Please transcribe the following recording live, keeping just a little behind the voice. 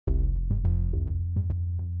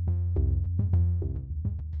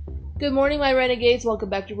Good morning, my renegades. Welcome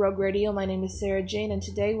back to Rogue Radio. My name is Sarah Jane, and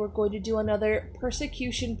today we're going to do another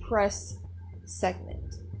Persecution Press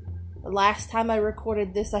segment. The last time I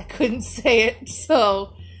recorded this, I couldn't say it,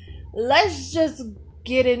 so let's just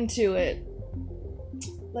get into it.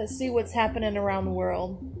 Let's see what's happening around the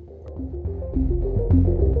world.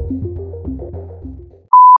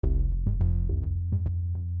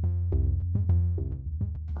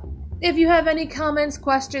 If you have any comments,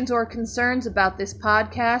 questions, or concerns about this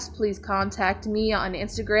podcast, please contact me on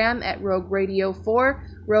Instagram at Rogue Radio 4,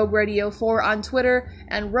 Rogue Radio 4 on Twitter,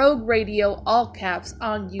 and Rogue Radio all caps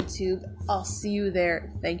on YouTube. I'll see you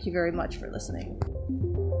there. Thank you very much for listening.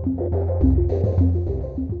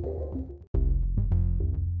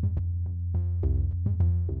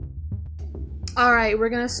 Alright, we're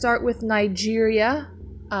going to start with Nigeria,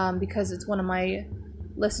 because it's one of my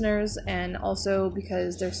listeners, and also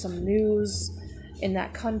because there's some news in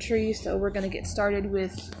that country, so we're going to get started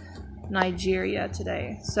with Nigeria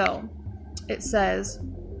today. So, it says,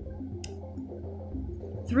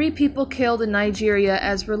 3 people killed in Nigeria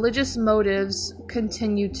as religious motives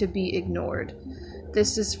continue to be ignored.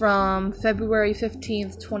 This is from February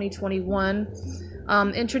 15th, 2021.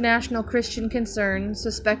 International Christian Concern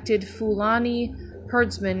suspected Fulani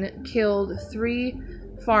herdsmen killed 3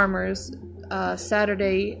 farmers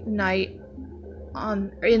Saturday night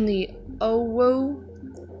in the Awo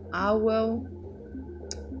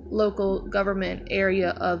local government area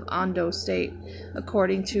of Ondo State,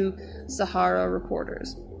 according to Sahara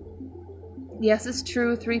reporters. Yes, it's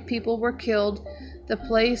true, 3 people were killed. The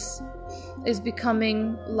place is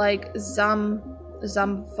becoming like Zamfara,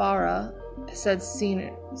 said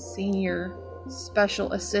senior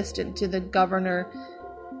special assistant to the governor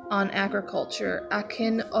on agriculture,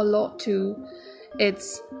 Akin Olotu.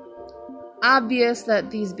 It's obvious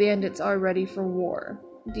that these bandits are ready for war.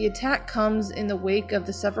 The attack comes in the wake of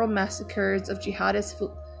the several massacres of jihadist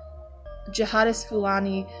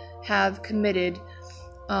Fulani have committed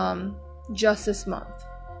just this month.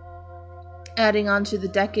 Adding on to the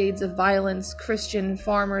decades of violence Christian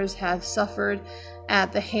farmers have suffered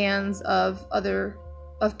at the hands of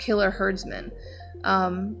killer herdsmen.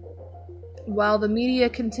 While the media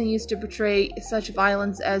continues to portray such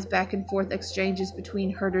violence as back-and-forth exchanges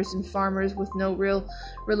between herders and farmers with no real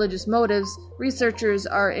religious motives, researchers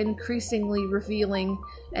are increasingly revealing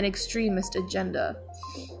an extremist agenda.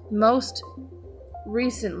 Most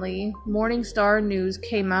recently, Morning Star News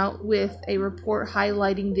came out with a report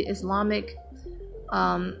highlighting the Islamic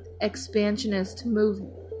expansionist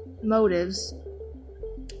motives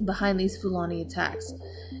behind these Fulani attacks.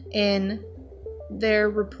 In their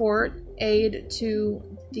report, Aid to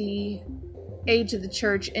the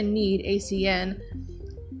Church in Need, ACN,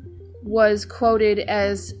 was quoted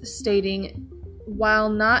as stating, while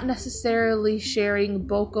not necessarily sharing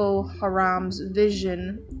Boko Haram's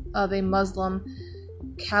vision of a Muslim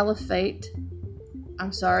caliphate,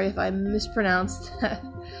 I'm sorry if I mispronounced that,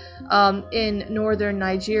 in northern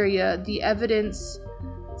Nigeria, the evidence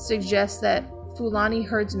suggests that Fulani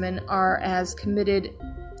herdsmen are as committed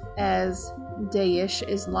as Daesh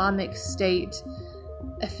Islamic State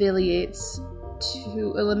affiliates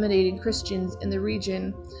to eliminating Christians in the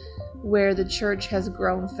region where the church has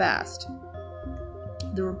grown fast.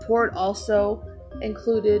 The report also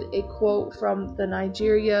included a quote from the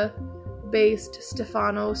Nigeria-based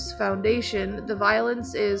Stephanos Foundation. The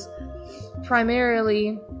violence is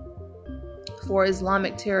primarily for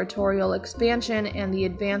Islamic territorial expansion and the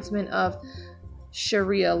advancement of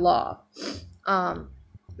Sharia law.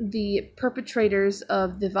 The perpetrators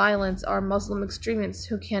of the violence are Muslim extremists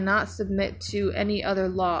who cannot submit to any other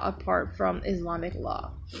law apart from Islamic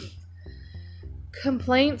law.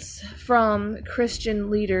 Complaints from Christian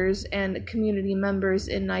leaders and community members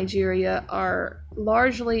in Nigeria are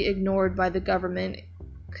largely ignored by the government,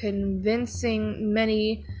 convincing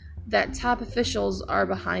many that top officials are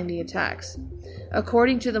behind the attacks.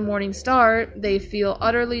 According to the Morning Star, they feel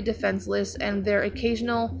utterly defenseless, and their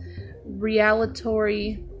occasional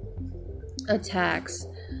retaliatory attacks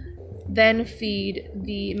then feed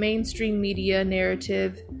the mainstream media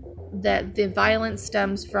narrative that the violence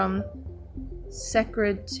stems from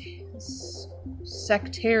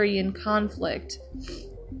sectarian conflict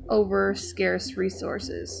over scarce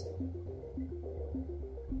resources.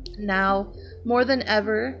 Now, more than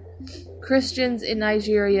ever, Christians in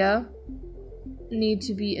Nigeria need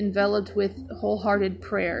to be enveloped with wholehearted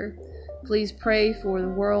prayer. Please pray for the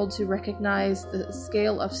world to recognize the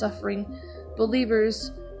scale of suffering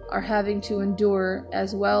believers are having to endure,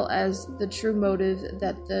 as well as the true motive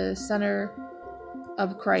that the center of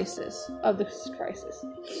this crisis.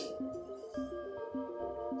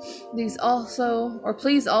 Please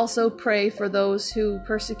also pray for those who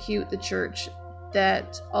persecute the church,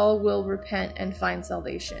 that all will repent and find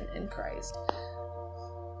salvation in Christ.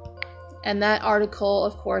 And that article,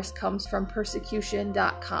 of course, comes from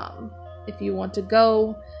persecution.com. If you want to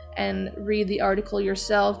go and read the article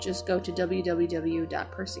yourself, just go to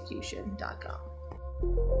www.persecution.com.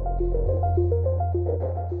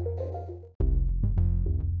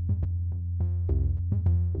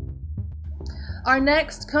 Our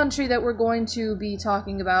next country that we're going to be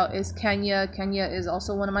talking about is Kenya. Kenya is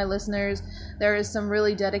also one of my listeners. There is some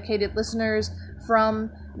really dedicated listeners from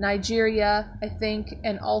Nigeria, I think,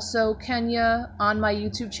 and also Kenya on my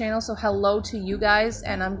YouTube channel. So hello to you guys,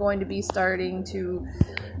 and I'm going to be starting to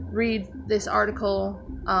read this article.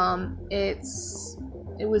 It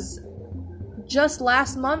was just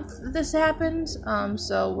last month that this happened,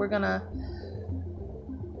 so we're gonna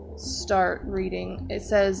start reading. It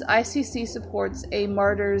says ICC supports a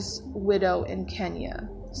martyr's widow in Kenya.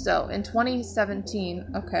 So in 2017,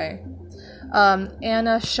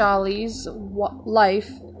 Anna Shali's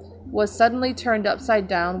life was suddenly turned upside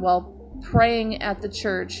down while praying at the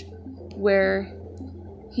church where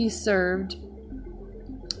he served.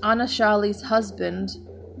 Anna Shali's husband,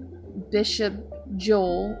 Bishop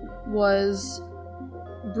Joel, was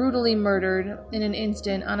brutally murdered in an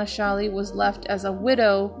instant. Anna Shali was left as a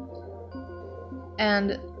widow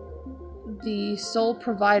and the sole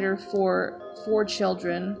provider for 4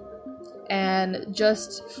 children. And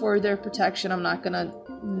just for their protection, I'm not going to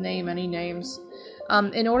name any names.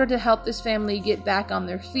 In order to help this family get back on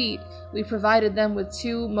their feet, we provided them with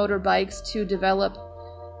 2 motorbikes to develop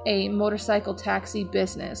a motorcycle taxi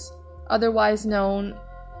business, otherwise known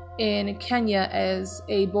in Kenya as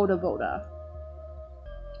a boda boda.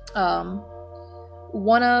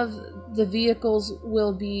 One of the vehicles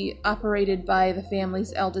will be operated by the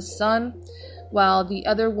family's eldest son, while the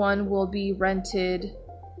other one will be rented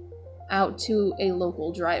out to a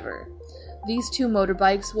local driver. These 2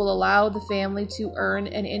 motorbikes will allow the family to earn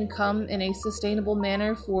an income in a sustainable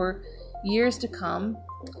manner for years to come.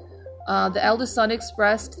 The eldest son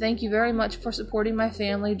expressed, "Thank you very much for supporting my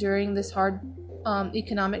family during this hard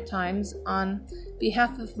economic times. On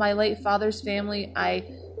behalf of my late father's family, I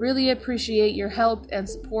really appreciate your help and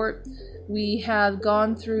support. We have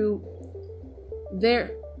gone through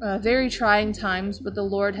very trying times, but the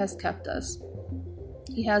Lord has kept us.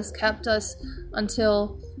 He has kept us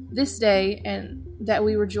until this day, and that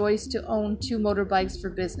we rejoice to own 2 motorbikes for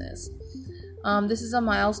business. This is a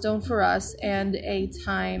milestone for us and a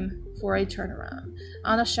time for a turnaround."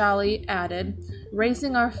 Anna Shali added,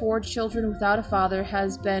 "Raising our 4 children without a father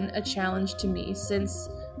has been a challenge to me since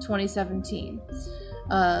 2017.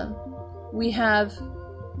 We have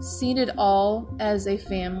seen it all as a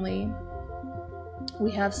family.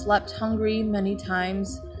 We have slept hungry many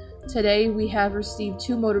times. Today we have received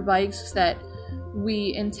 2 motorbikes that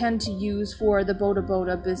we intend to use for the boda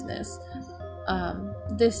boda business.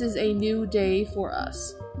 This is a new day for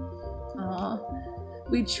us.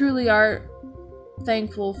 We truly are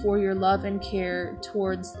thankful for your love and care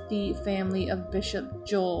towards the family of Bishop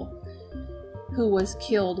Joel, who was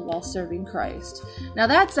killed while serving Christ." Now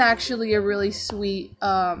that's actually a really sweet,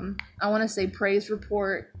 praise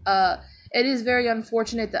report. It is very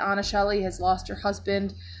unfortunate that Anna Shali has lost her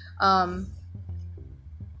husband.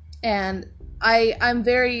 And I'm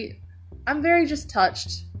very just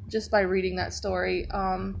touched just by reading that story.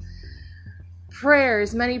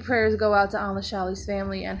 Many prayers go out to Anna Shali's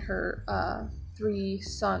family and her 3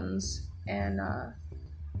 sons, and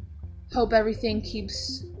hope everything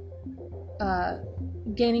keeps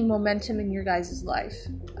gaining momentum in your guys' life.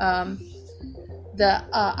 The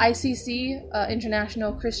ICC,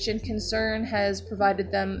 International Christian Concern, has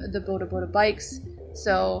provided them the boda boda bikes,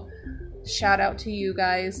 so shout out to you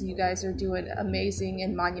guys. You guys are doing amazing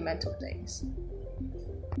and monumental things.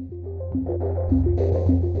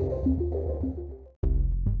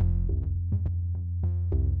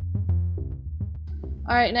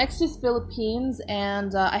 Alright, next is Philippines,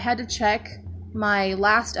 and I had to check my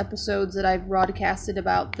last episodes that I've broadcasted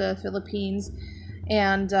about the Philippines,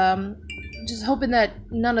 and just hoping that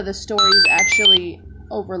none of the stories actually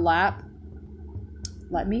overlap.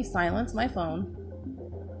 Let me silence my phone.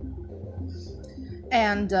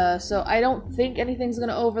 And so I don't think anything's going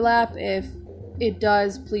to overlap. If it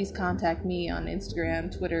does, please contact me on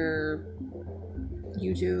Instagram, Twitter,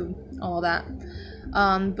 YouTube, all of that.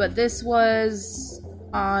 But this was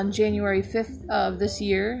on January 5th of this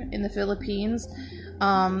year in the Philippines,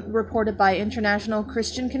 reported by International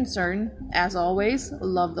Christian Concern, as always.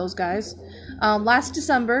 Love those guys. Last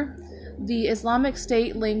December, the Islamic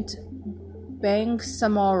State linked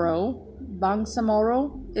Bangsamoro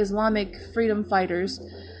Bangsamoro Islamic Freedom Fighters,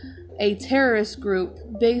 a terrorist group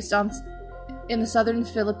based in the southern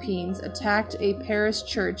Philippines, attacked a Paris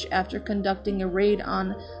church after conducting a raid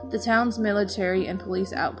on the town's military and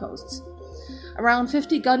police outposts. Around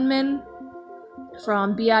 50 gunmen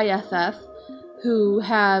from BIFF, who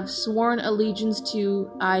have sworn allegiance to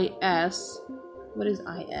IS. What is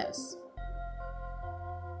IS?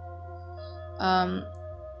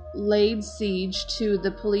 Laid siege to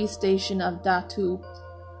the police station of Datu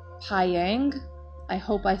Payang. I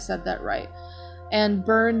hope I said that right. And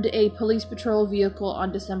burned a police patrol vehicle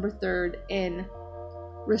on December 3rd in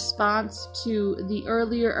response to the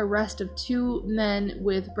earlier arrest of 2 men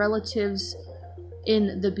with relatives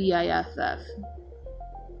in the BIFF.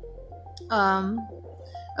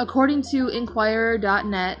 According to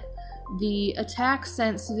Inquirer.net, the attack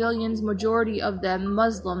sent civilians, majority of them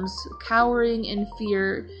Muslims, cowering in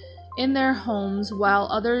fear in their homes, while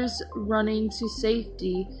others running to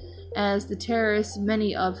safety as the terrorists,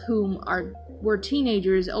 many of whom were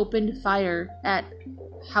teenagers, opened fire at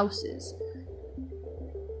houses.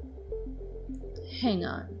 Hang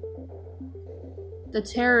on. The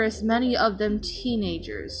terrorists, many of them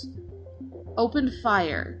teenagers, opened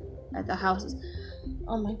fire at the houses.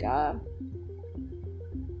 Oh my god.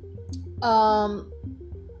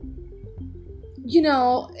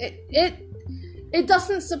 It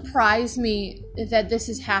doesn't surprise me that this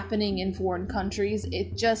is happening in foreign countries.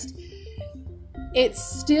 It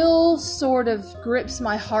still sort of grips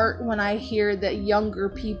my heart when I hear that younger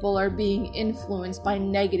people are being influenced by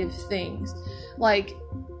negative things. Like,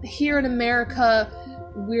 here in America,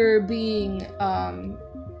 we're being,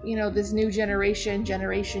 this new generation,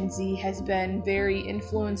 Generation Z, has been very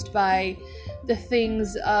influenced by the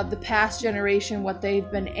things of the past generation, what they've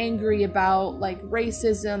been angry about, like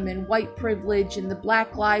racism and white privilege and the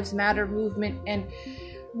Black Lives Matter movement. And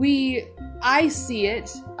I see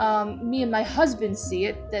it, me and my husband see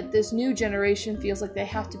it, that this new generation feels like they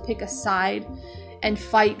have to pick a side and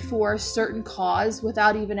fight for a certain cause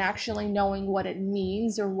without even actually knowing what it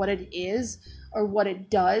means or what it is or what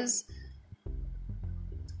it does.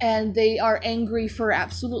 And they are angry for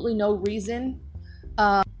absolutely no reason.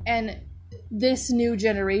 And this new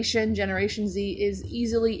generation, Generation Z, is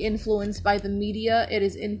easily influenced by the media. It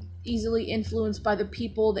is easily influenced by the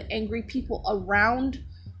people, the angry people around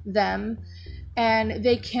them. And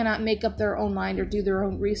they cannot make up their own mind or do their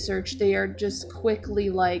own research. They are just quickly,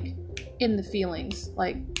 in the feelings.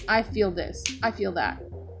 Like, I feel this. I feel that.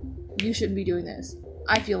 You shouldn't be doing this.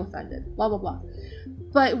 I feel offended. Blah, blah, blah.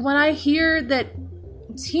 But when I hear that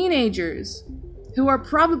teenagers who are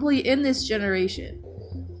probably in this generation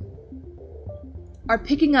are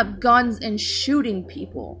picking up guns and shooting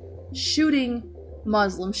people, shooting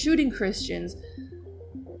Muslims, shooting Christians,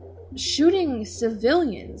 shooting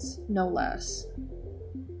civilians, no less.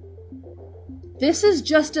 This is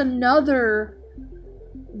just another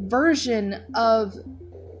version of,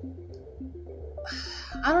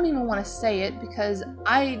 I don't even want to say it because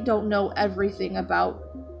I don't know everything about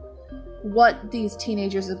what these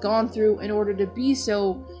teenagers have gone through in order to be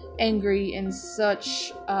so angry and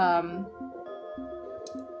such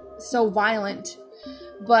so violent.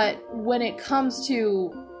 But when it comes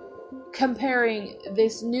to comparing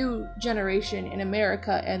this new generation in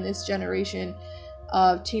America and this generation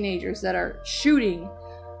of teenagers that are shooting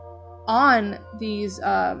on these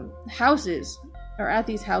houses or at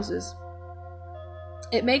these houses,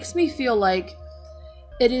 it makes me feel like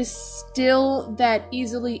it is still that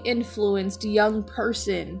easily influenced young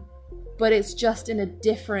person, but it's just in a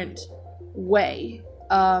different way.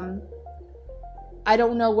 I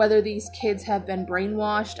don't know whether these kids have been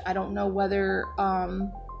brainwashed. I don't know whether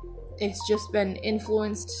it's just been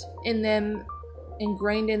influenced in them,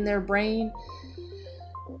 ingrained in their brain,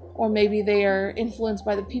 or maybe they are influenced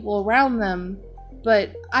by the people around them.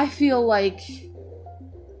 But I feel like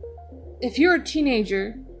if you're a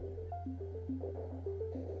teenager,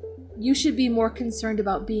 you should be more concerned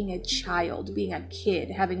about being a child, being a kid,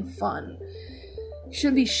 having fun. You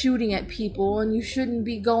shouldn't be shooting at people, and you shouldn't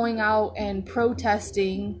be going out and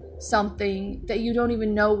protesting something that you don't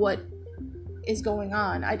even know what is going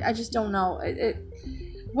on. I just don't know.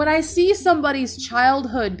 When I see somebody's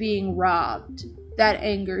childhood being robbed, that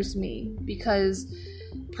angers me, because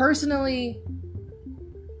personally,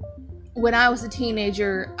 when I was a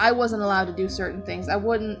teenager, I wasn't allowed to do certain things. I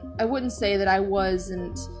wouldn't say that I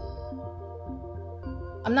wasn't.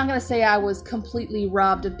 I'm not gonna say I was completely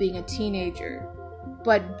robbed of being a teenager,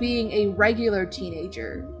 but being a regular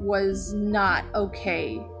teenager was not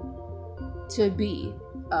okay to be.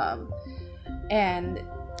 And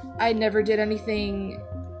I never did anything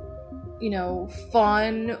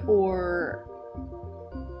fun, or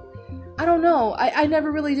I don't know. I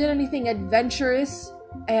never really did anything adventurous,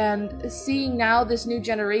 and seeing now this new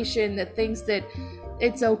generation that thinks that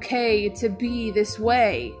it's okay to be this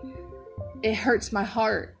way, it hurts my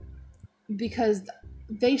heart, because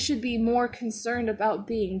they should be more concerned about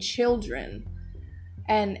being children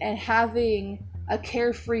and having a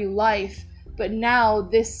carefree life. But now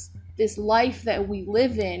this life that we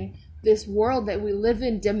live in, this world that we live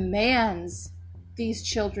in, demands these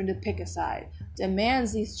children to pick a side,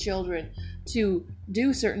 demands these children to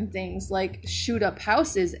do certain things like shoot up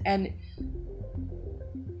houses, and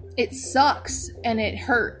it sucks and it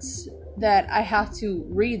hurts that I have to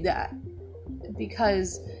read that,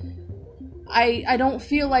 because I don't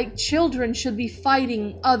feel like children should be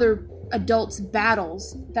fighting other adults'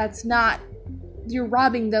 battles. That's not, you're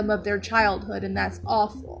robbing them of their childhood, and that's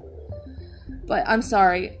awful. But I'm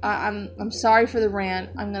sorry. I'm sorry for the rant.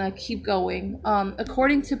 I'm gonna keep going.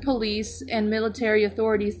 According to police and military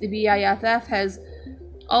authorities, the BIFF has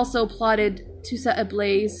also plotted to set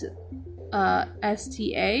ablaze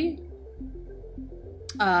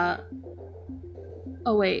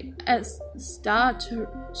Sta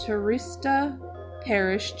Turista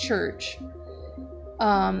Parish Church,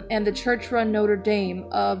 and the church-run Notre Dame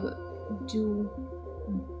of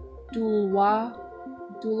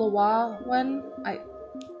Dulawawen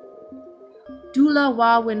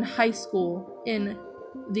High School in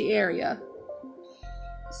the area.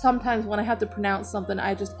 Sometimes when I have to pronounce something,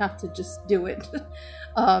 I just have to just do it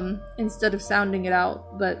instead of sounding it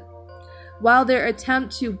out. But while their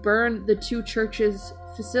attempt to burn the two churches'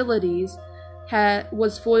 facilities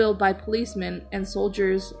was foiled by policemen and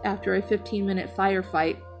soldiers after a 15-minute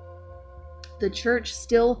firefight, the church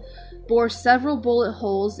still bore several bullet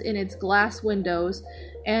holes in its glass windows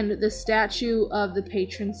and the statue of the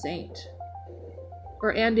patron saint.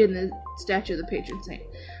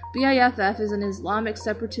 BIFF is an Islamic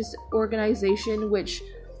separatist organization which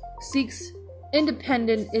seeks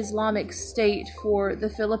independent Islamic state for the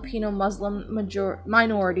Filipino Muslim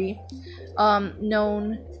minority,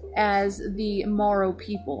 known as the Moro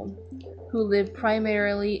people, who live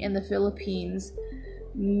primarily in the Philippines,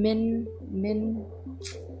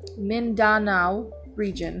 Mindanao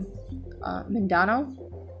region.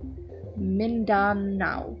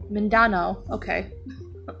 Mindanao. Okay.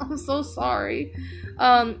 I'm so sorry.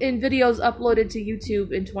 In videos uploaded to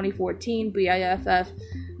YouTube in 2014, BIFF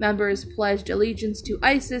members pledged allegiance to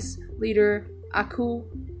ISIS leader Abu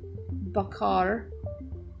Bakr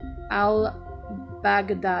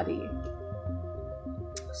al-Baghdadi.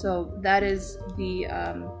 So that is the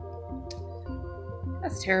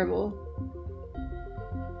that's terrible.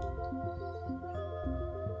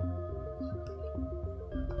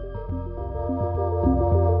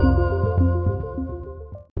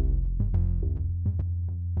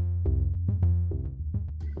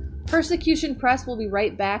 Persecution Press will be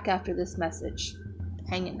right back after this message.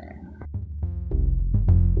 Hang in there.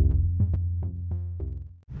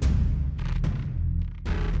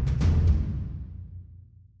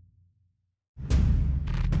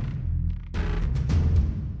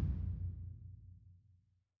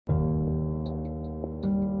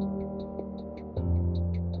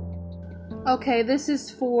 Okay, this is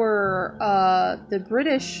for the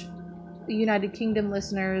British United Kingdom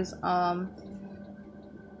listeners.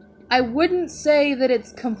 I wouldn't say that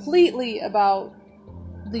it's completely about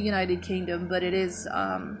the United Kingdom, but it is,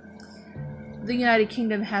 the United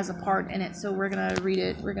Kingdom has a part in it, so we're gonna read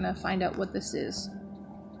it. We're gonna find out what this is.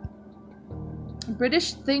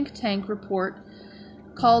 British think tank report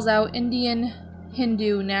calls out Indian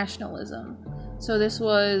Hindu nationalism. So this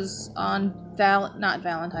was on January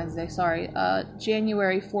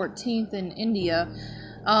 14th in India.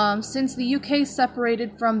 Since the UK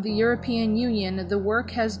separated from the European Union, the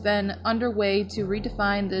work has been underway to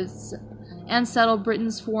redefine this and settle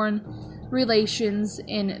Britain's foreign relations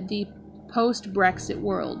in the post-Brexit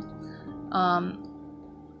world.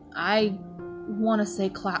 I want to say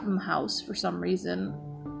Clapham House for some reason,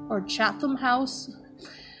 or Chatham House.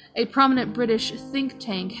 A prominent British think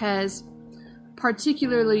tank has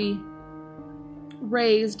particularly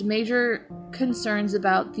raised major concerns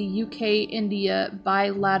about the UK-India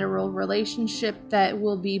bilateral relationship that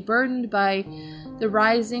will be burdened by the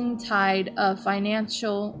rising tide of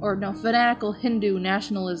fanatical Hindu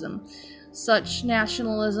nationalism. Such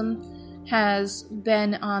nationalism has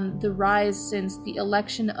been on the rise since the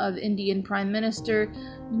election of Indian Prime Minister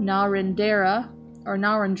Narendra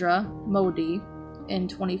Modi in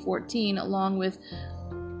 2014, along with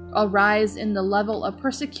a rise in the level of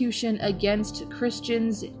persecution against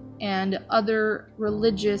Christians and other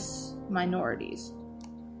religious minorities.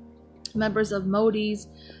 members of Modi's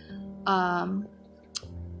Bharatiya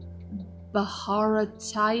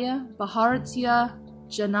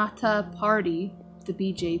Janata Party, the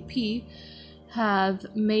BJP,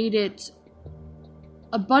 have made it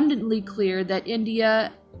abundantly clear that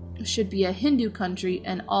India should be a Hindu country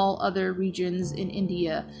and all other regions in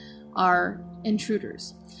India are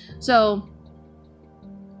intruders. So,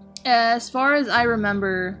 as far as I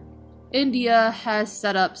remember, India has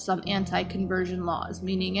set up some anti-conversion laws,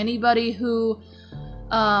 meaning anybody who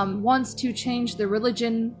wants to change the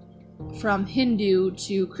religion from Hindu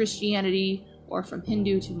to Christianity, or from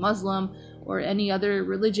Hindu to Muslim, or any other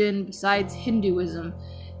religion besides Hinduism,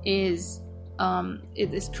 it is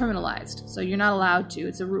criminalized. So you're not allowed to.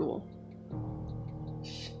 It's a rule.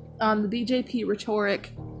 The BJP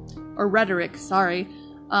rhetoric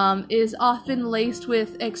is often laced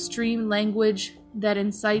with extreme language that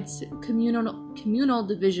incites communal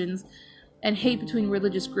divisions and hate between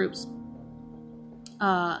religious groups.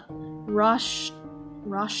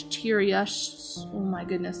 Rashtriya, oh my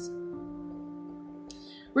goodness.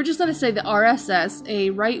 We're just going to say the RSS, a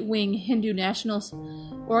right-wing Hindu nationalist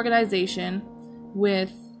organization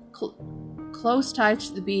with close ties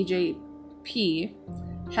to the BJP,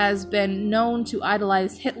 has been known to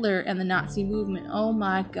idolize Hitler and the Nazi movement. Oh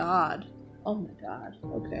my god.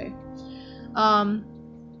 Okay.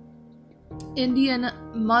 Indian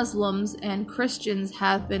Muslims and Christians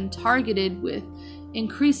have been targeted with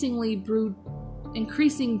increasing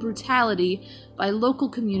brutality by local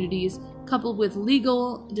communities, coupled with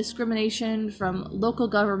legal discrimination from local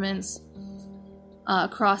governments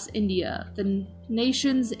across India. The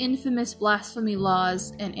nation's infamous blasphemy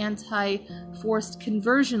laws and anti-forced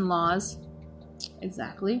conversion laws,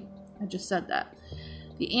 exactly, I just said that.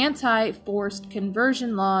 The anti-forced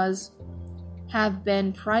conversion laws have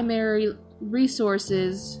been primary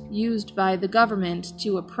resources used by the government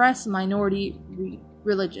to oppress minority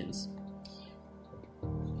religions.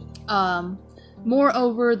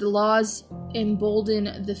 Moreover, the laws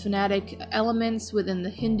embolden the fanatic elements within the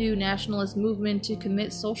Hindu nationalist movement to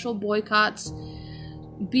commit social boycotts,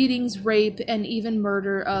 beatings, rape, and even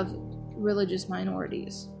murder of religious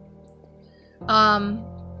minorities.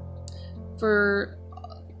 For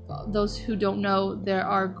those who don't know, there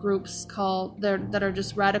are groups that are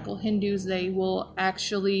just radical Hindus. They will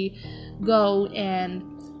actually go and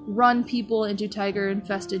run people into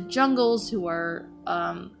tiger-infested jungles who are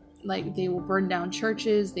they will burn down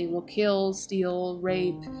churches, they will kill, steal,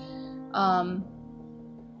 rape, and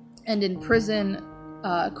imprison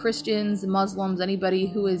Christians, Muslims, anybody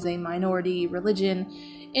who is a minority religion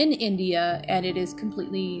in India, and it is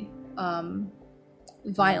completely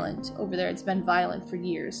violent over there. It's been violent for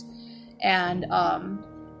years, and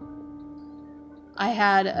I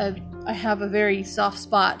have a very soft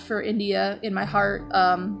spot for India in my heart,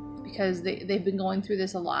 because they've been going through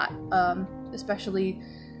this a lot, especially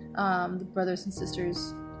the brothers and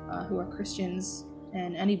sisters who are Christians,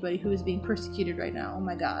 and anybody who is being persecuted right now. Oh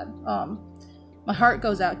my god. My heart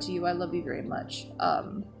goes out to you. I love you very much.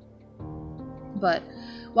 But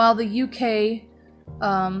while the UK,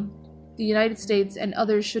 the United States, and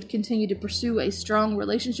others should continue to pursue a strong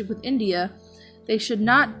relationship with India, they should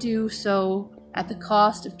not do so at the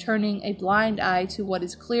cost of turning a blind eye to what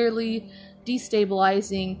is clearly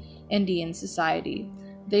destabilizing Indian society.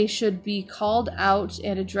 They should be called out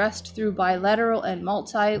and addressed through bilateral and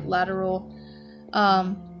multilateral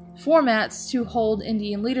formats to hold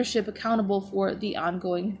Indian leadership accountable for the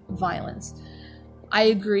ongoing violence. I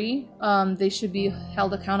agree. They should be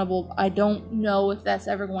held accountable. I don't know if that's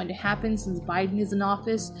ever going to happen since Biden is in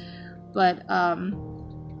office, but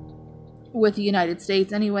with the United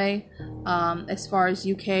States anyway. As far as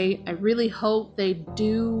UK, I really hope they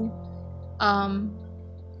do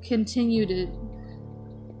continue to...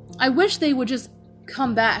 I wish they would just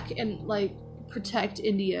come back and protect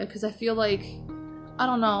India, because I feel like, I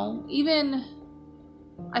don't know,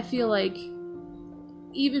 I feel like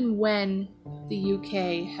even when the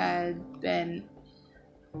UK had been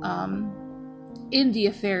in the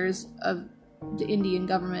affairs of the Indian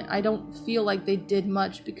government, I don't feel like they did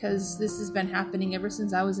much, because this has been happening ever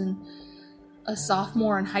since I was a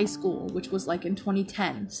sophomore in high school, which was in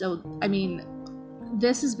 2010. So, I mean,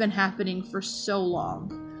 this has been happening for so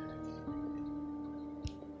long.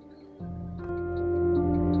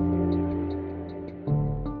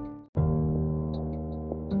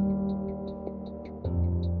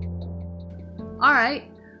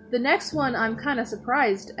 Alright, the next one I'm kind of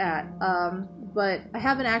surprised at, but I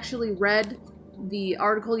haven't actually read the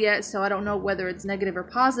article yet, so I don't know whether it's negative or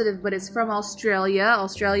positive, but it's from Australia.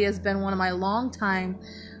 Australia has been one of my longtime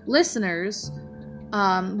listeners,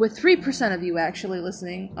 with 3% of you actually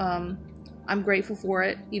listening. I'm grateful for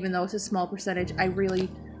it, even though it's a small percentage. I really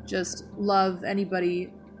just love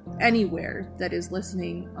anybody anywhere that is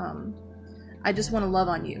listening. I just want to love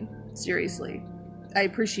on you, seriously. I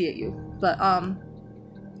appreciate you. But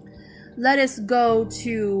let us go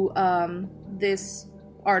to this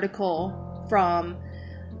article from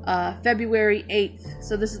February 8th.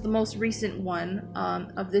 So this is the most recent one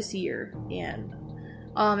of this year. And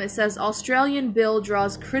it says, Australian bill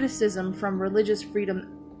draws criticism from religious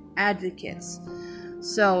freedom advocates.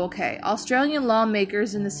 So, okay, Australian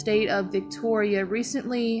lawmakers in the state of Victoria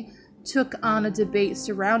recently took on a debate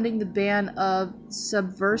surrounding the ban of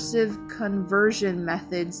subversive conversion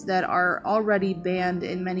methods that are already banned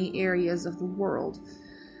in many areas of the world.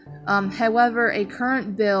 However, a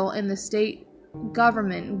current bill in the state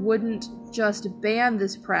government wouldn't just ban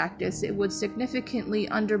this practice, it would significantly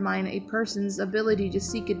undermine a person's ability to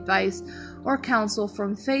seek advice or counsel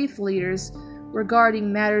from faith leaders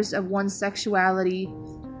regarding matters of one's sexuality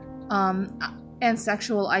and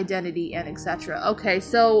sexual identity and etc. Okay,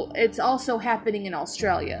 so it's also happening in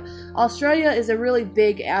Australia. Australia is a really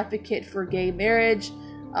big advocate for gay marriage.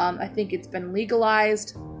 I think it's been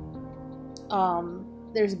legalized.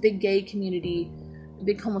 There's a big gay community,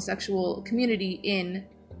 big homosexual community in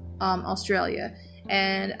Australia,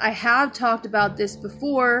 and I have talked about this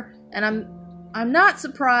before, and I'm not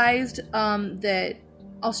surprised that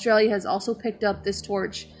Australia has also picked up this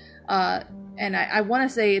torch, and I want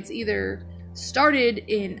to say it's either started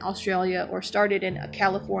in Australia or started in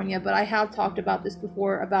California, but I have talked about this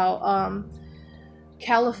before about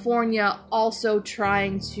California also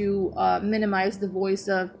trying to minimize the voice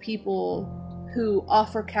of people who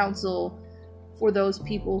offer counsel for those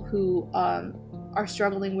people who are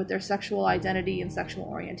struggling with their sexual identity and sexual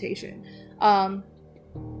orientation.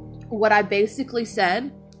 What I basically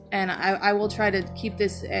said, and I will try to keep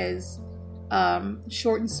this as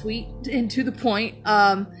short and sweet and to the point.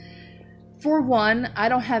 For one, I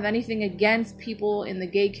don't have anything against people in the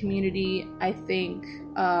gay community. I think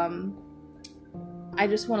I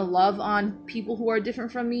just want to love on people who are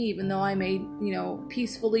different from me, even though I may,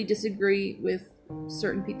 peacefully disagree with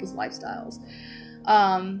certain people's lifestyles.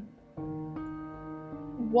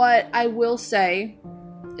 What I will say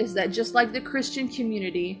is that just like the Christian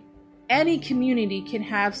community, any community can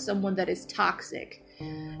have someone that is toxic,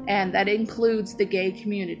 and that includes the gay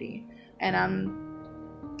community. And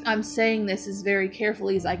I'm saying this as very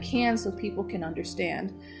carefully as I can so people can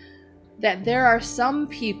understand that there are some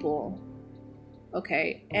people,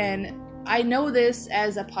 okay, and I know this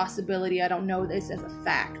as a possibility, I don't know this as a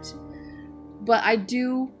fact, but I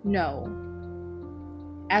do know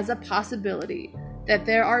as a possibility that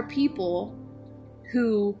there are people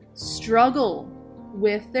who struggle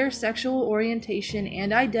with their sexual orientation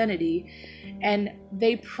and identity, and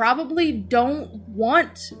they probably don't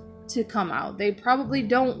want to come out. They probably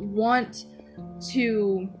don't want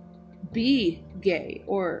to be gay,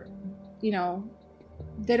 or,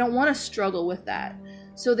 they don't want to struggle with that.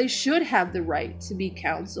 So they should have the right to be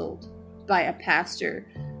counseled by a pastor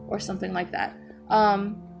or something like that.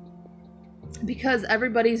 Because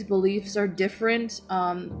everybody's beliefs are different,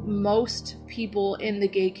 most people in the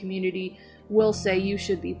gay community will say you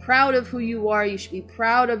should be proud of who you are, you should be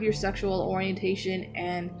proud of your sexual orientation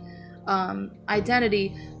and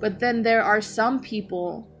identity, but then there are some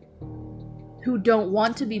people who don't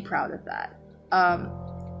want to be proud of that,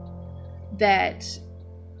 that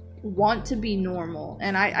want to be normal.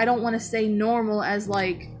 And I don't want to say normal as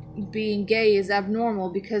like being gay is abnormal,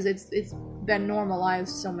 because it's been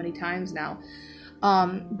normalized so many times now,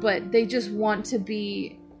 but they just want to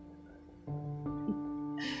be,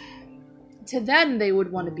 to them they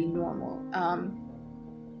would want to be normal.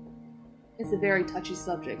 It's a very touchy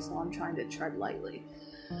subject, so I'm trying to tread lightly.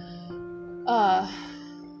 I'm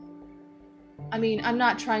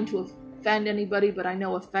not trying to offend anybody, but I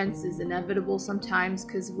know offense is inevitable sometimes,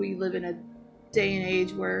 because we live in a day and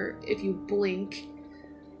age where if you blink,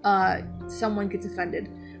 someone gets offended.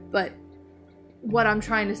 But what I'm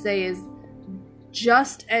trying to say is,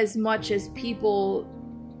 just as much as people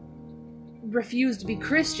refuse to be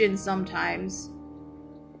Christian sometimes,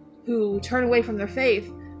 who turn away from their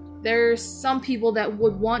faith, there's some people that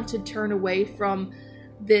would want to turn away from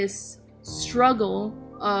this struggle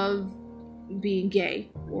of being gay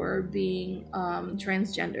or being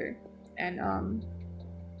transgender. And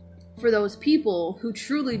for those people who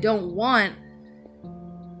truly don't want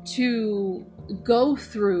to go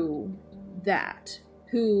through that,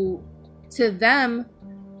 who, to them,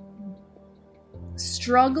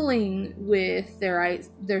 struggling with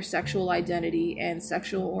their sexual identity and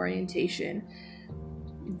sexual orientation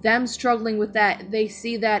them struggling with that, they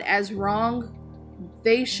see that as wrong.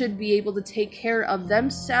 They should be able to take care of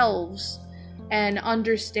themselves and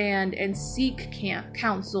understand and seek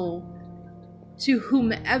counsel to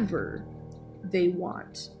whomever they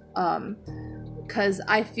want. Because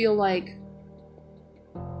I feel like,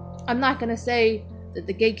 I'm not going to say that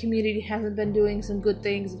the gay community hasn't been doing some good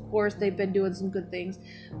things. Of course, they've been doing some good things.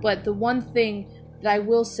 But the one thing that I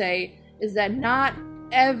will say is that not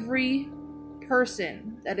every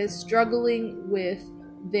person that is struggling with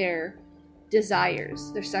their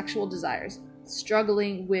desires, their sexual desires,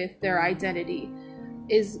 struggling with their identity,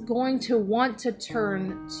 is going to want to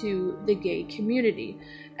turn to the gay community.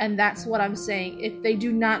 And that's what I'm saying. If they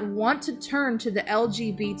do not want to turn to the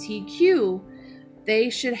LGBTQ, they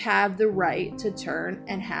should have the right to turn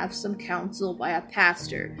and have some counsel by a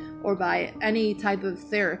pastor or by any type of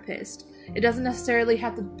therapist. It doesn't necessarily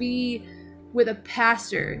have to be with a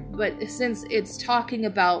pastor, but since it's talking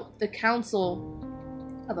about the counsel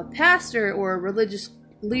of a pastor or a religious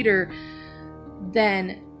leader,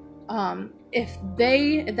 then if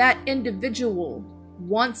that individual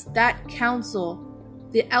wants that counsel,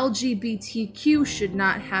 the LGBTQ should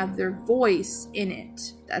not have their voice in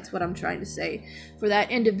it. That's what I'm trying to say. For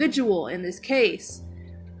that individual in this case,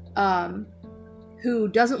 who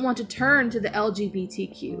doesn't want to turn to the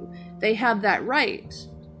LGBTQ, they have that right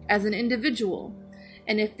as an individual.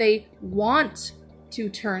 And if they want to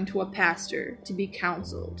turn to a pastor to be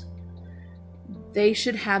counseled, they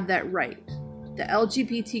should have that right. The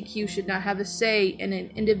LGBTQ should not have a say in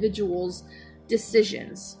an individual's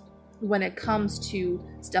decisions when it comes to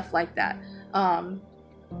stuff like that.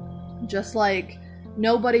 Just like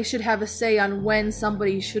nobody should have a say on when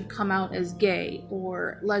somebody should come out as gay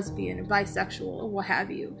or lesbian or bisexual or what have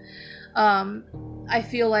you. I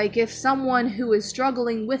feel like if someone who is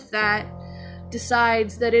struggling with that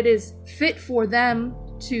decides that it is fit for them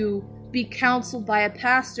to be counseled by a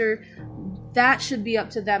pastor, that should be up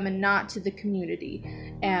to them and not to the community.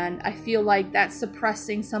 And I feel like that's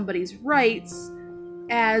suppressing somebody's rights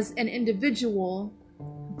as an individual,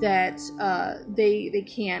 that they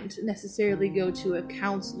can't necessarily go to a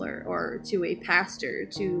counselor or to a pastor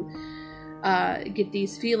to get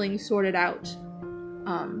these feelings sorted out.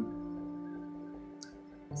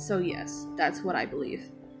 So yes, that's what I believe.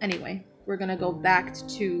 Anyway, we're gonna go back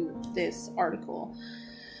to this article.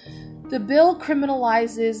 The bill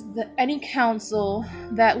criminalizes any counsel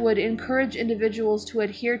that would encourage individuals to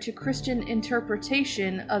adhere to Christian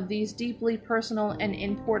interpretation of these deeply personal and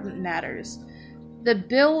important matters. The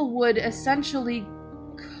bill would essentially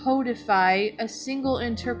codify a single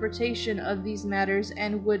interpretation of these matters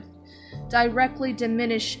and would directly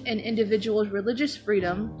diminish an individual's religious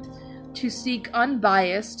freedom to seek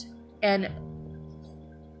unbiased and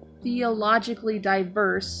theologically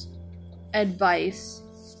diverse advice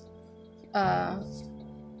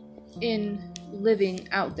in living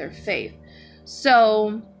out their faith.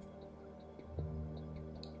 So,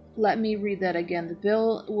 let me read that again. The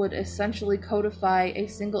bill would essentially codify a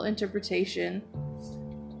single interpretation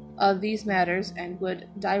of these matters and would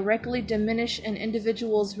directly diminish an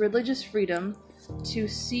individual's religious freedom to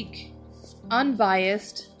seek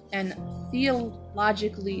unbiased and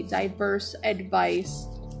theologically diverse advice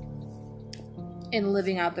in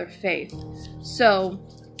living out their faith. So,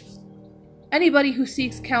 anybody who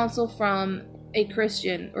seeks counsel from a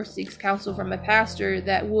Christian or seeks counsel from a pastor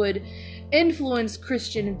that would influence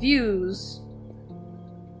Christian views,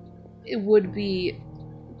 it would be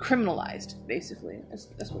criminalized, basically.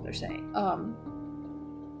 That's what they're saying.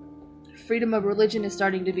 Freedom of religion is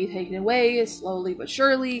starting to be taken away, slowly but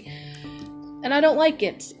surely, and I don't like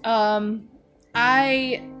it. Like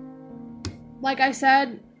I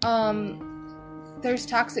said, there's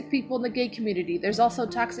toxic people in the gay community. There's also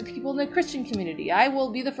toxic people in the Christian community. I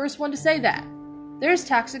will be the first one to say that. There's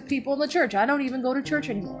toxic people in the church. I don't even go to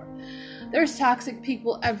church anymore. There's toxic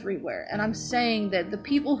people everywhere. And I'm saying that the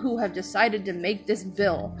people who have decided to make this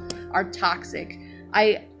bill are toxic.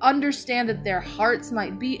 I understand that their hearts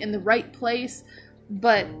might be in the right place,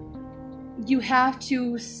 but you have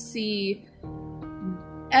to see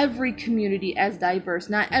every community as diverse.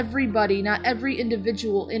 Not everybody, not every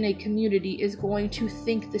individual in a community is going to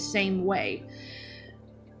think the same way.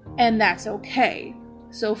 And that's okay.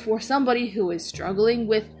 So for somebody who is struggling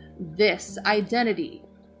with this identity,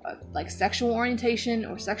 like sexual orientation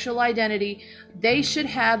or sexual identity, they should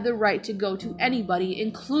have the right to go to anybody,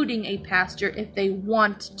 including a pastor, if they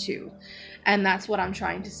want to. And that's what I'm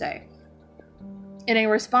trying to say. In a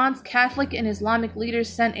response, Catholic and Islamic leaders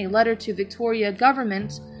sent a letter to Victoria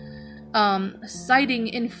government citing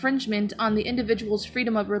infringement on the individual's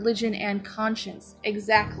freedom of religion and conscience.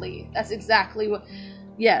 Exactly. That's exactly what...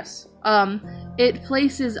 Yes. It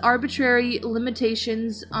places arbitrary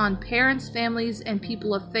limitations on parents, families, and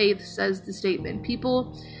people of faith, says the statement.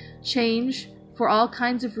 People change for all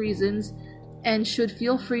kinds of reasons and should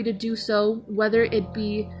feel free to do so, whether it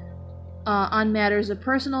be on matters of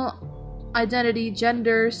personal identity,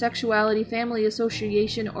 gender, sexuality, family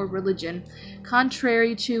association, or religion.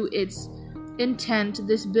 Contrary to its intent,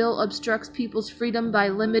 this bill obstructs people's freedom by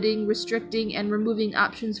limiting, restricting, and removing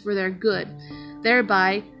options for their good,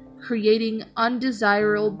 thereby creating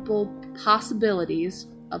undesirable possibilities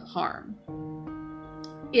of harm.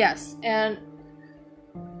 Yes, and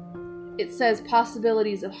it says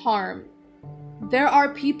possibilities of harm. There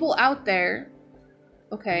are people out there,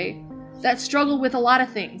 okay, that struggle with a lot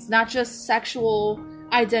of things, not just sexual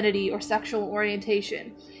identity or sexual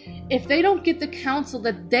orientation. If they don't get the counsel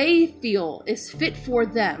that they feel is fit for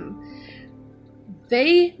them,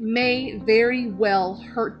 they may very well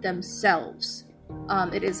hurt themselves.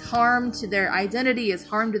 It is harm to their identity, it's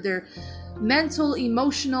harm to their mental,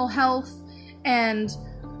 emotional health, and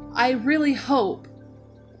I really hope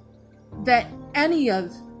that any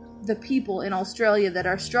of the people in Australia that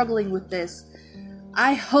are struggling with this,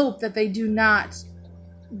 I hope that they do not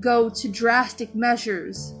go to drastic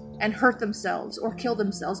measures and hurt themselves or kill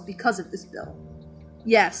themselves because of this bill.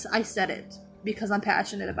 Yes, I said it because I'm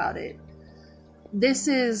passionate about it. This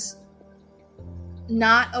is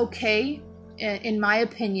not okay, in my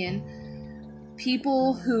opinion.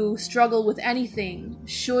 People who struggle with anything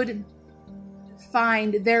should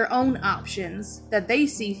find their own options that they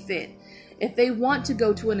see fit. If they want to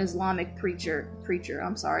go to an Islamic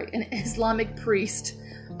an Islamic priest,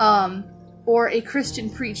 or a Christian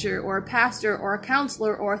preacher, or a pastor, or a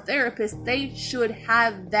counselor, or a therapist, they should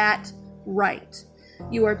have that right.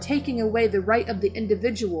 You are taking away the right of the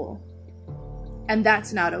individual, and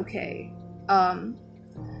that's not okay.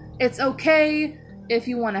 It's okay if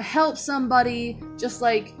you want to help somebody, just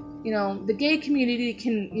like, the gay community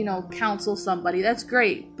can, counsel somebody. That's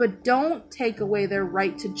great, but don't take away their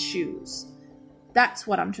right to choose. That's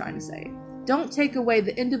what I'm trying to say. Don't take away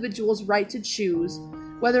the individual's right to choose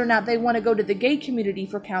whether or not they want to go to the gay community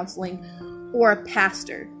for counseling or a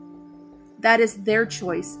pastor. That is their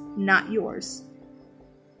choice, not yours.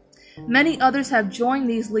 Many others have joined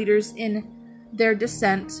these leaders in their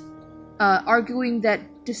dissent, arguing that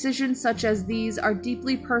decisions such as these are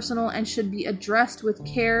deeply personal and should be addressed with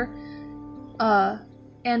care,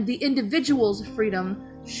 and the individual's freedom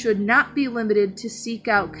should not be limited to seek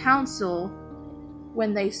out counsel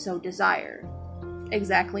when they so desire.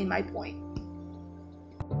 Exactly my point.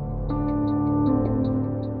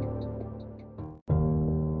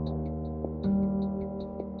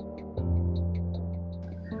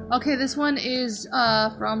 Okay, this one is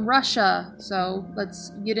from Russia, so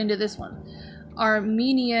let's get into this one.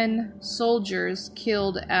 Armenian soldiers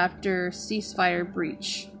killed after ceasefire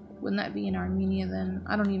breach. Wouldn't that be in Armenia then?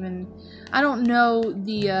 I don't know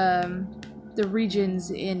the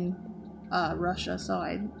regions in Russia, so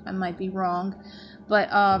I might be wrong. But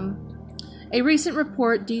a recent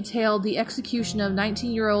report detailed the execution of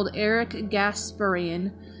 19-year-old Eric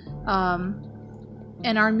Gasparian,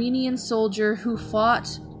 an Armenian soldier who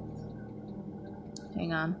fought...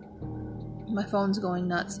 Hang on. My phone's going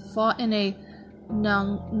nuts. Fought in a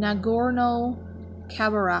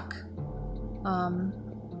Nagorno-Karabakh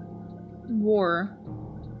war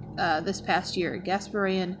this past year.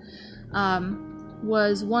 Gasparian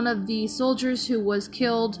was one of the soldiers who was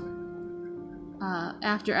killed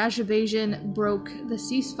after Azerbaijan broke the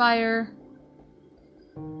ceasefire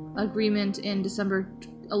agreement in December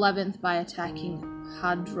 11th by attacking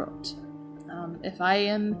Hadrot. If I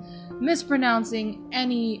am mispronouncing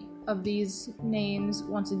any of these names,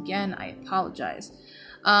 once again, I apologize.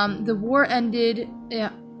 The war ended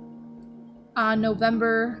on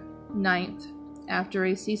November 9th after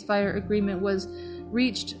a ceasefire agreement was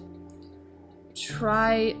reached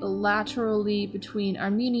trilaterally between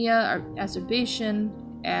Armenia, Azerbaijan,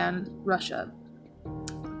 and Russia.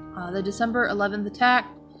 The December 11th attack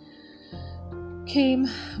came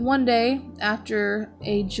one day after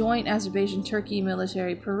a joint Azerbaijan-Turkey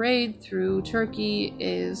military parade through Turkey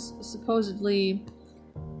is supposedly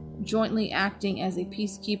jointly acting as a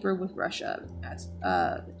peacekeeper with Russia.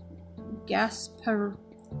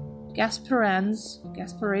 Gasparyan's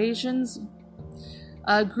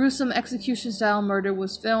gruesome execution-style murder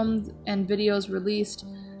was filmed, and videos released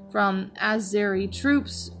from Azeri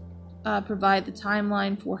troops provide the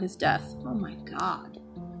timeline for his death. Oh my god.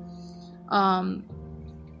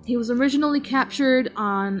 He was originally captured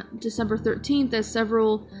on December 13th, as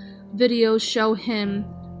several videos show him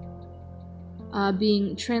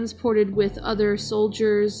being transported with other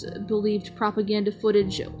soldiers. Believed propaganda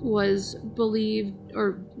footage was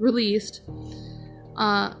released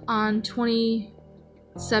on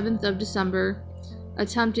 27th of December,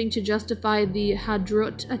 attempting to justify the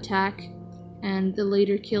Hadrut attack and the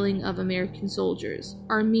later killing of American soldiers.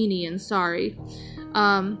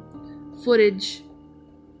 Footage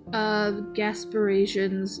of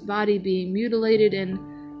Gasparation's body being mutilated and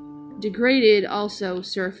degraded also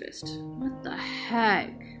surfaced. What the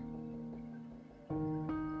heck?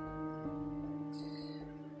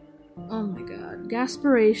 Oh my god.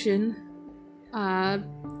 Gasparayan.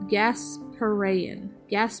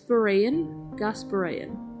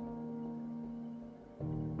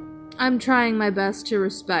 I'm trying my best to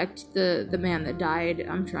respect the man that died.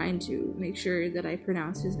 I'm trying to make sure that I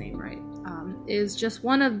pronounce his name right. Is just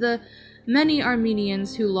one of the many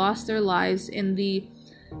Armenians who lost their lives in the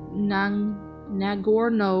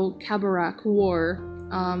Nagorno-Karabakh War,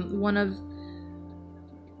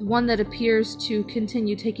 one that appears to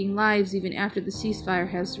continue taking lives even after the ceasefire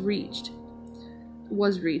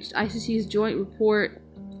was reached. ICC's joint report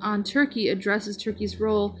on Turkey addresses Turkey's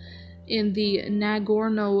role in the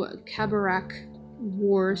Nagorno-Karabakh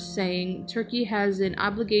War, saying Turkey has an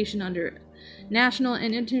obligation under national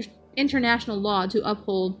and international law to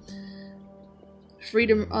uphold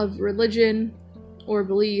freedom of religion or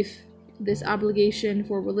belief. This obligation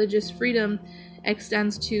for religious freedom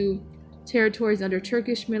extends to territories under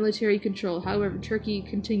Turkish military control. However, Turkey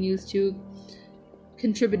continues to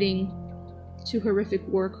contributing to horrific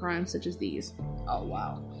war crimes such as these. Oh,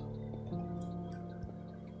 wow.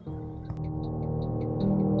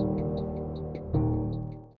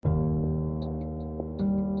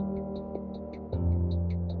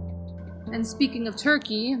 And speaking of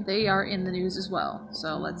Turkey, they are in the news as well.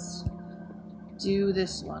 So let's do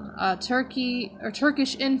this one.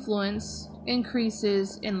 Turkish influence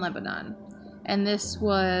increases in Lebanon. And this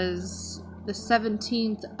was the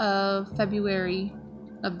 17th of February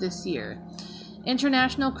of this year.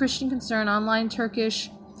 International Christian Concern online Turkish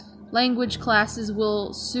language classes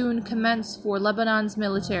will soon commence for Lebanon's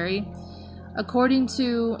military. According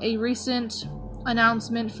to a recent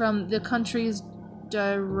announcement from the country's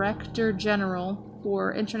Director General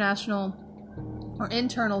for Internal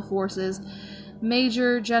Forces,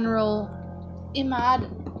 Major General Imad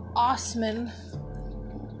Osman,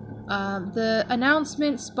 the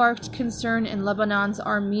announcement sparked concern in Lebanon's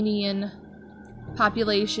Armenian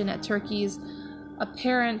population at Turkey's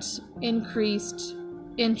apparent increased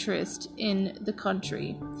interest in the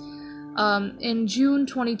country. In June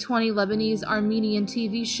 2020, Lebanese Armenian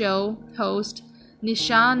TV show host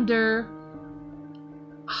Nishander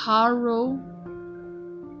Harotsunen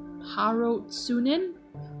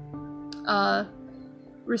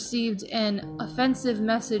received an offensive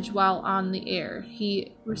message while on the air.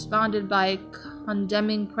 He responded by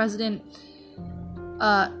condemning President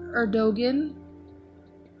Erdogan,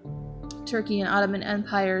 Turkey and Ottoman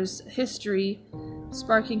Empire's history,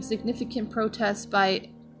 sparking significant protests by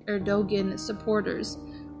Erdogan supporters.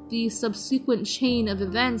 The subsequent chain of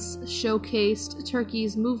events showcased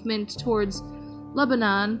Turkey's movement towards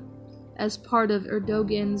Lebanon as part of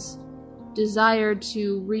Erdogan's desire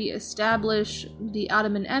to re-establish the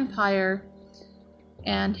Ottoman Empire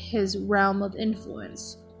and his realm of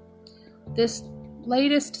influence. This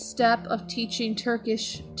latest step of teaching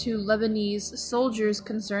Turkish to Lebanese soldiers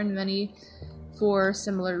concerned many for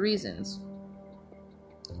similar reasons.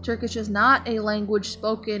 Turkish is not a language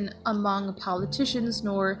spoken among politicians,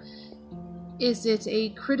 nor is it a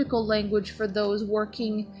critical language for those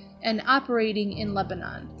working and operating in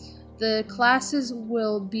Lebanon. The classes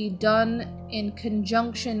will be done in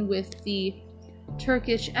conjunction with the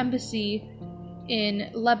Turkish embassy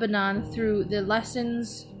in Lebanon through the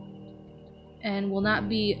lessons and will not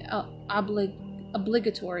be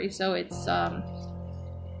obligatory, so it's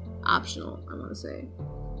optional, I want to say.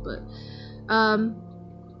 But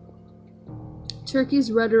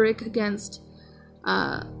Turkey's rhetoric against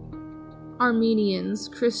Armenians,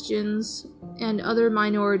 Christians, and other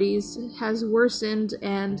minorities has worsened,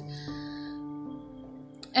 and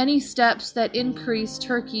any steps that increase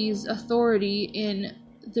Turkey's authority in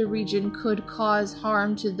the region could cause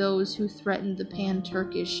harm to those who threaten the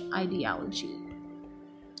pan-Turkish ideology.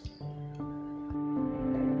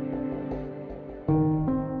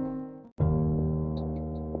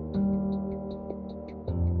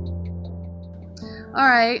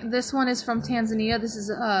 Alright, this one is from Tanzania. This is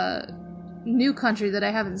a new country that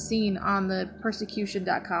I haven't seen on the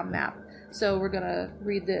persecution.com map. So we're gonna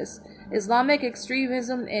read this. Islamic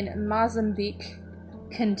extremism in Mozambique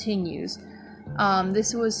continues.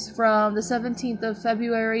 This was from the 17th of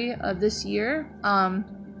February of this year.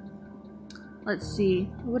 Let's see,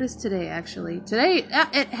 what is today actually? Today,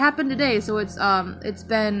 it happened today, so it's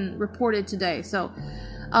been reported today. So,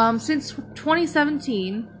 since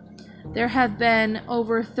 2017, there have been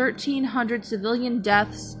over 1,300 civilian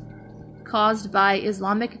deaths caused by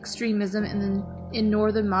Islamic extremism in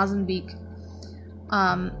northern Mozambique.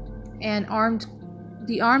 And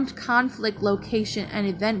the Armed Conflict Location and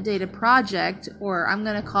Event Data Project, or I'm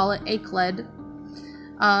going to call it ACLED,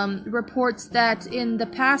 reports that in the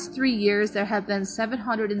past 3 years there have been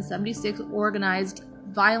 776 organized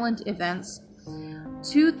violent events,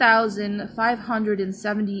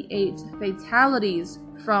 2,578 fatalities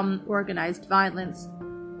from organized violence,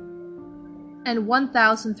 and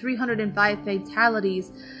 1,305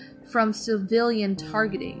 fatalities from civilian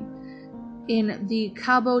targeting in the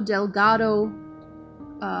Cabo Delgado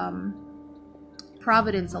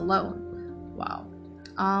province alone. Wow.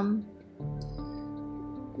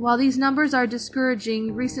 While these numbers are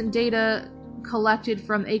discouraging, recent data collected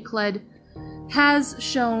from ACLED has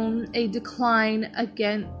shown a decline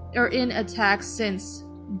in attacks since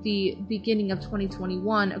the beginning of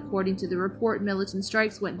 2021. According to the report, militant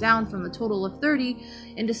strikes went down from a total of 30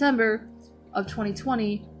 in December of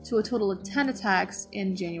 2020 to a total of 10 attacks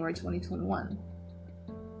in January 2021.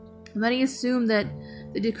 Many assume that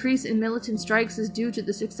the decrease in militant strikes is due to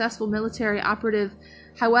the successful military operative.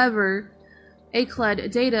 However, ACLED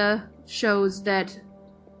data shows that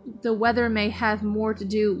the weather may have more to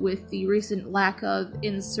do with the recent lack of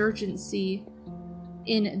insurgency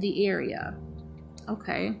in the area.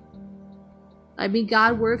 Okay. I mean,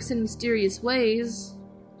 God works in mysterious ways.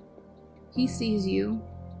 He sees you.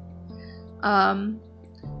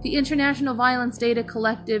 The International Violence Data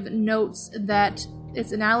Collective notes that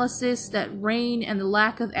its analysis that rain and the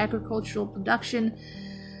lack of agricultural production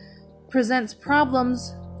presents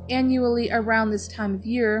problems annually around this time of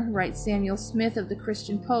year, writes Samuel Smith of the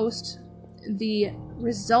Christian Post. The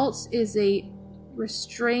results is a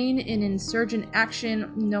restraint in insurgent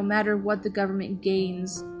action no matter what the government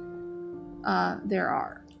gains there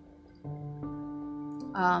are.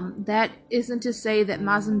 That isn't to say that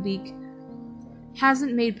Mozambique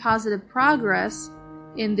hasn't made positive progress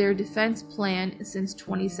in their defense plan since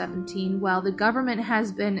 2017. While the government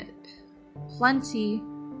has been plenty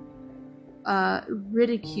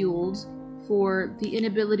ridiculed for the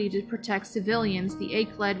inability to protect civilians, the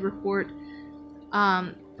ACLED report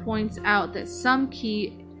points out that some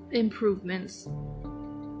key improvements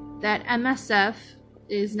that MSF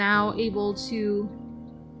is now able to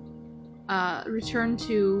return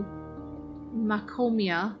to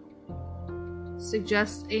Macomia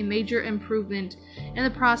suggests a major improvement in the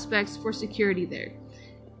prospects for security there.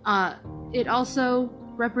 It also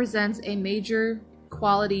represents a major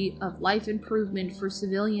quality of life improvement for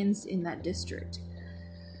civilians in that district.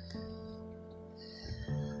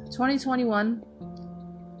 2021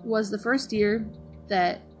 was the first year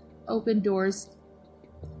that Open Doors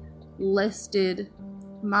listed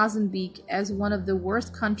Mozambique as one of the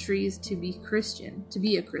worst countries to be a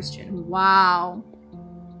Christian. Wow.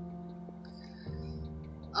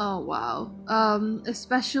 Oh, wow.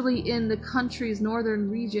 Especially in the country's northern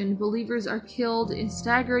region, believers are killed in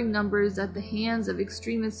staggering numbers at the hands of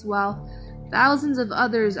extremists, while thousands of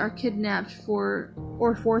others are kidnapped or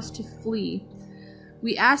forced to flee.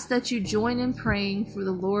 We ask that you join in praying for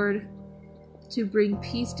the Lord to bring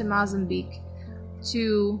peace to Mozambique,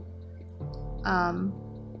 to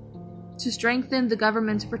strengthen the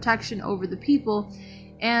government's protection over the people,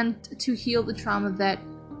 and to heal the trauma that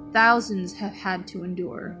thousands have had to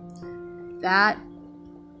endure. That's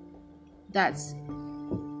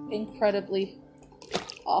incredibly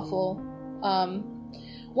awful.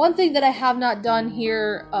 One thing that I have not done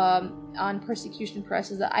here on Persecution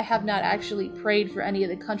Press is that I have not actually prayed for any of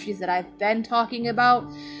the countries that I've been talking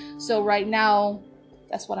about. So right now,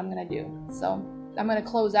 that's what I'm going to do. So I'm going to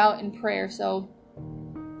close out in prayer. So,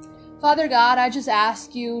 Father God, I just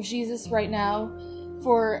ask you, Jesus, right now,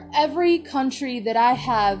 for every country that I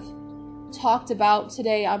have talked about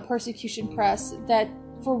today on Persecution Press, that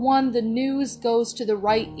for one, the news goes to the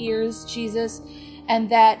right ears, Jesus, and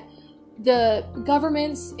that the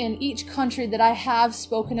governments in each country that I have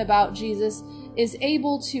spoken about, Jesus, is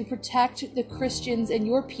able to protect the Christians and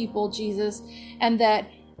your people, Jesus, and that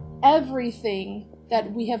everything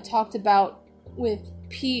that we have talked about with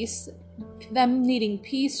peace, them needing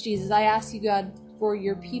peace, Jesus, I ask you, God, for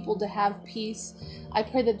your people to have peace. I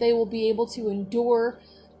pray that they will be able to endure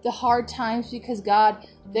the hard times, because, God,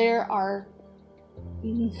 there's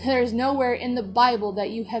nowhere in the Bible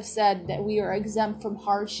that you have said that we are exempt from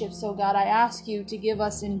hardship. So, God, I ask you to give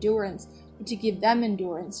us endurance to give them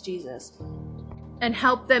endurance, Jesus, and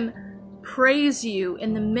help them praise you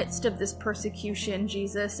in the midst of this persecution,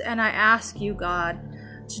 Jesus. And I ask you, God,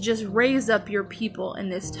 to just raise up your people in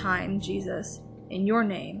this time, Jesus. In your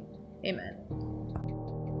name, amen.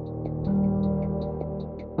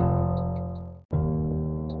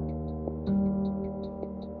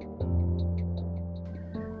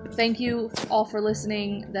 Thank you all for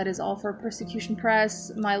listening. That is all for Persecution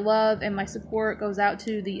Press. My love and my support goes out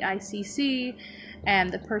to the ICC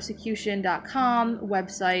and the persecution.com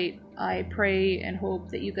website. I pray and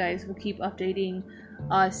hope that you guys will keep updating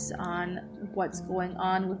us on what's going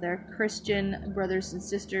on with our Christian brothers and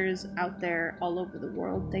sisters out there all over the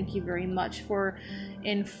world. Thank you very much for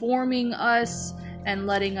informing us and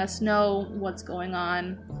letting us know what's going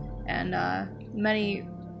on, and many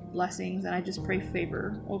blessings, and I just pray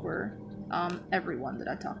favor over everyone that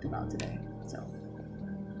I talked about today. So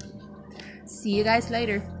see you guys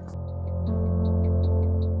later.